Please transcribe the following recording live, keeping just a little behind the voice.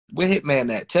Where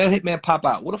Hitman at? Tell Hitman pop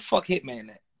out. Where the fuck Hitman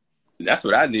at? That's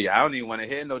what I need. I don't even want to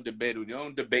hear no debate. You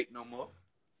don't debate no more.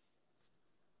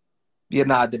 Yeah,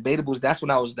 nah, debatables. That's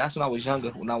when I was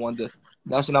younger. When I wanted to.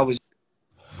 That's when I was.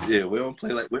 Yeah, we don't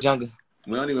play like younger.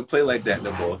 We don't even play like that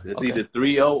no more. It's okay. either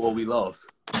 3-0 or we lost.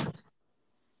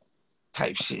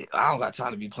 Type shit. I don't got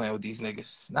time to be playing with these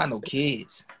niggas. Not no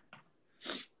kids.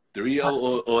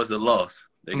 3-0 or it's a loss.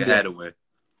 They can have to win.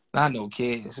 Not no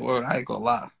kids. Word, I ain't gonna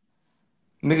lie.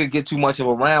 Nigga get too much of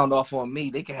a round off on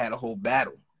me, they can have a whole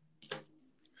battle.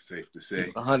 Safe to say.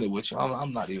 100 with you.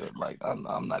 I'm not even like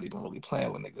I'm not even really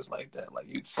playing with niggas like that. Like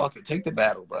you fucking take the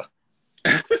battle, bro.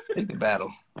 Take the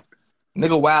battle.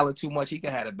 Nigga wilding too much, he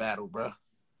can have a battle, bro.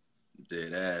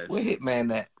 Dead ass. Where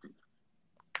Hitman at?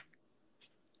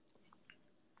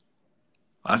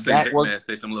 I see Hitman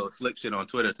say some little slick shit on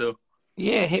Twitter too.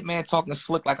 Yeah, Hitman talking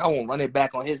slick like I won't run it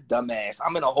back on his dumb ass.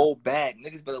 I'm in a whole bag.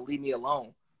 Niggas better leave me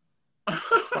alone.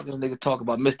 Fuck this nigga talk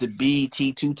about Mr.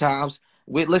 BT 2 times.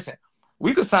 Listen,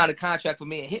 we could sign a contract for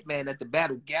me and Hitman that the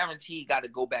battle guaranteed got to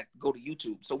go to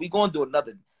YouTube. So we gonna do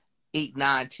another 8,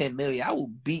 9, 10 million. I will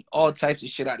beat all types of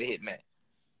shit out of Hitman.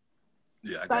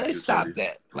 Yeah, I got stop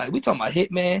that. Like we talking about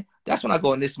Hitman. That's when I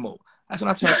go in this mode. That's when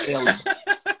I turn alien.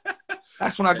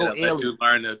 That's when I go alien. You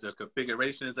learn the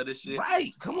configurations of this shit.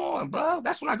 Right. Come on, bro.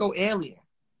 That's when I go alien.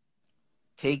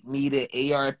 Take me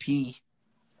to ARP.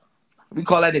 We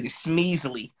call that nigga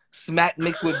Smeasly. Smack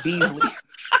mixed with Beasley.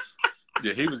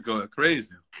 Yeah, he was going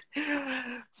crazy.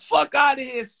 Fuck out of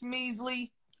here,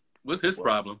 Smeasly. What's his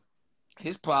problem?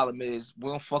 His problem is we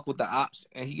don't fuck with the ops,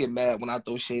 and he get mad when I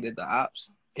throw shade at the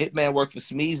ops. Hitman work for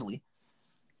Smeasly.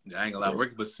 Yeah, I ain't gonna lie.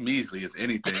 Working for Smeasly is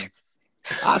anything.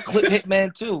 I clip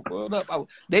Hitman too. Word up.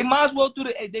 They might as well do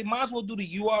the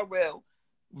URL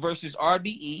versus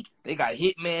RBE. They got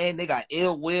Hitman. They got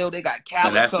Ill Will. They got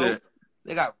Calico. That's it.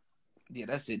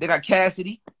 That's it. They got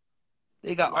Cassidy.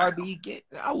 They got RBE.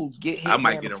 I will get Hitman. I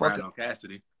might get around on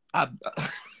Cassidy. I'll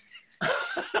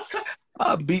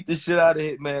beat the shit out of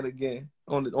Hitman again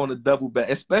on the double back,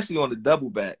 especially on the double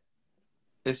back.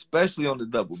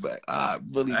 I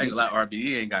really. I ain't gonna lie.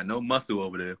 RBE ain't got no muscle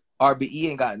over there. RBE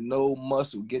ain't got no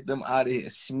muscle. Get them out of here.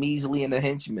 Smeasly and the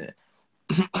henchman.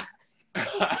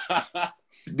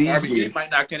 RBE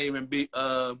might not can't even beat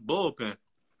Bullpen.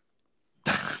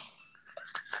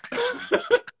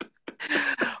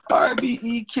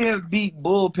 RBE can't beat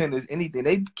Bullpen as anything.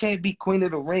 They can't beat Queen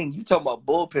of the Ring. You talking about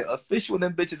Bullpen. Official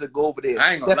them bitches will go over there.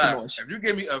 I ain't gonna lie. If you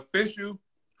give me official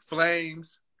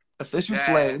Flames,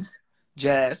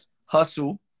 Jazz,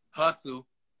 Hustle,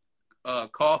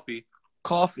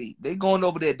 Coffee. They going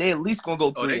over there. They at least gonna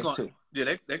go 3-2.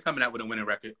 Yeah, they coming out with a winning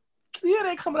record. Yeah,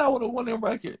 they coming out with a winning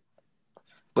record.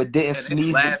 But didn't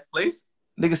Smeasly last place?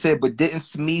 Nigga said, but didn't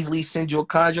Smeasly send you a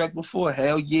contract before?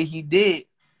 Hell yeah, he did.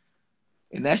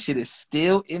 And that shit is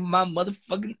still in my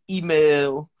motherfucking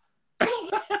email.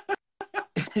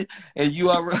 And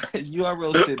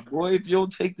URL said, boy, if you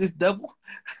don't take this double.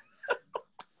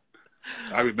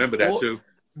 I remember that too.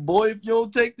 Boy, if you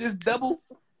don't take this double.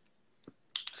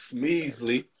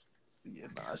 Smeasly. Yeah,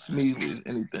 nah, Smeasly is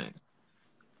anything.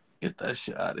 Get that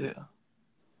shit out of here.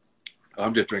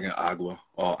 I'm just drinking agua.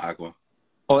 All agua.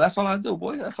 Oh, that's all I do,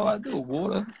 boy. That's all I do.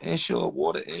 Water, insure.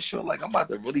 Like, I'm about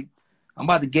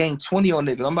to gain 20 on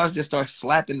niggas. I'm about to just start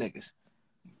slapping niggas.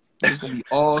 It's going to be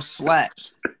all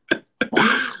slaps.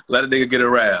 Let a nigga get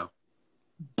around.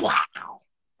 Wow.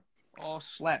 All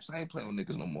slaps. I ain't playing with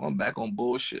niggas no more. I'm back on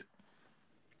bullshit.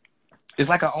 It's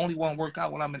like I only want to work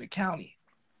out when I'm in the county.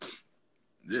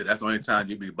 Yeah, that's the only time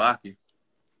you be Baki.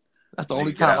 That's the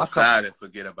only time I outside and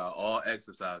forget about all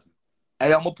exercising.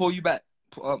 Hey, I'm going to pull you back.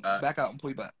 Back out and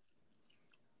pull you back.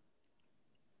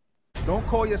 Don't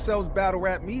call yourselves battle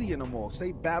rap media no more.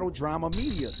 Say battle drama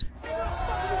media. Come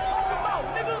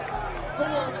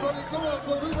on, Sonny.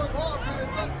 We work hard for this.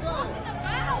 Let's go.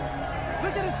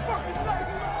 Look at his fucking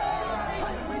face.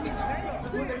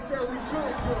 That's what they said we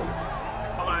could do.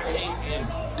 I hate and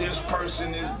this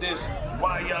person is this.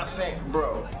 Why y'all saying,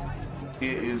 bro?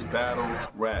 It is battle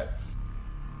rap.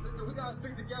 Listen, we gotta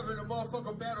stick together in the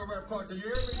motherfucking battle rap culture. You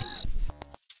hear me?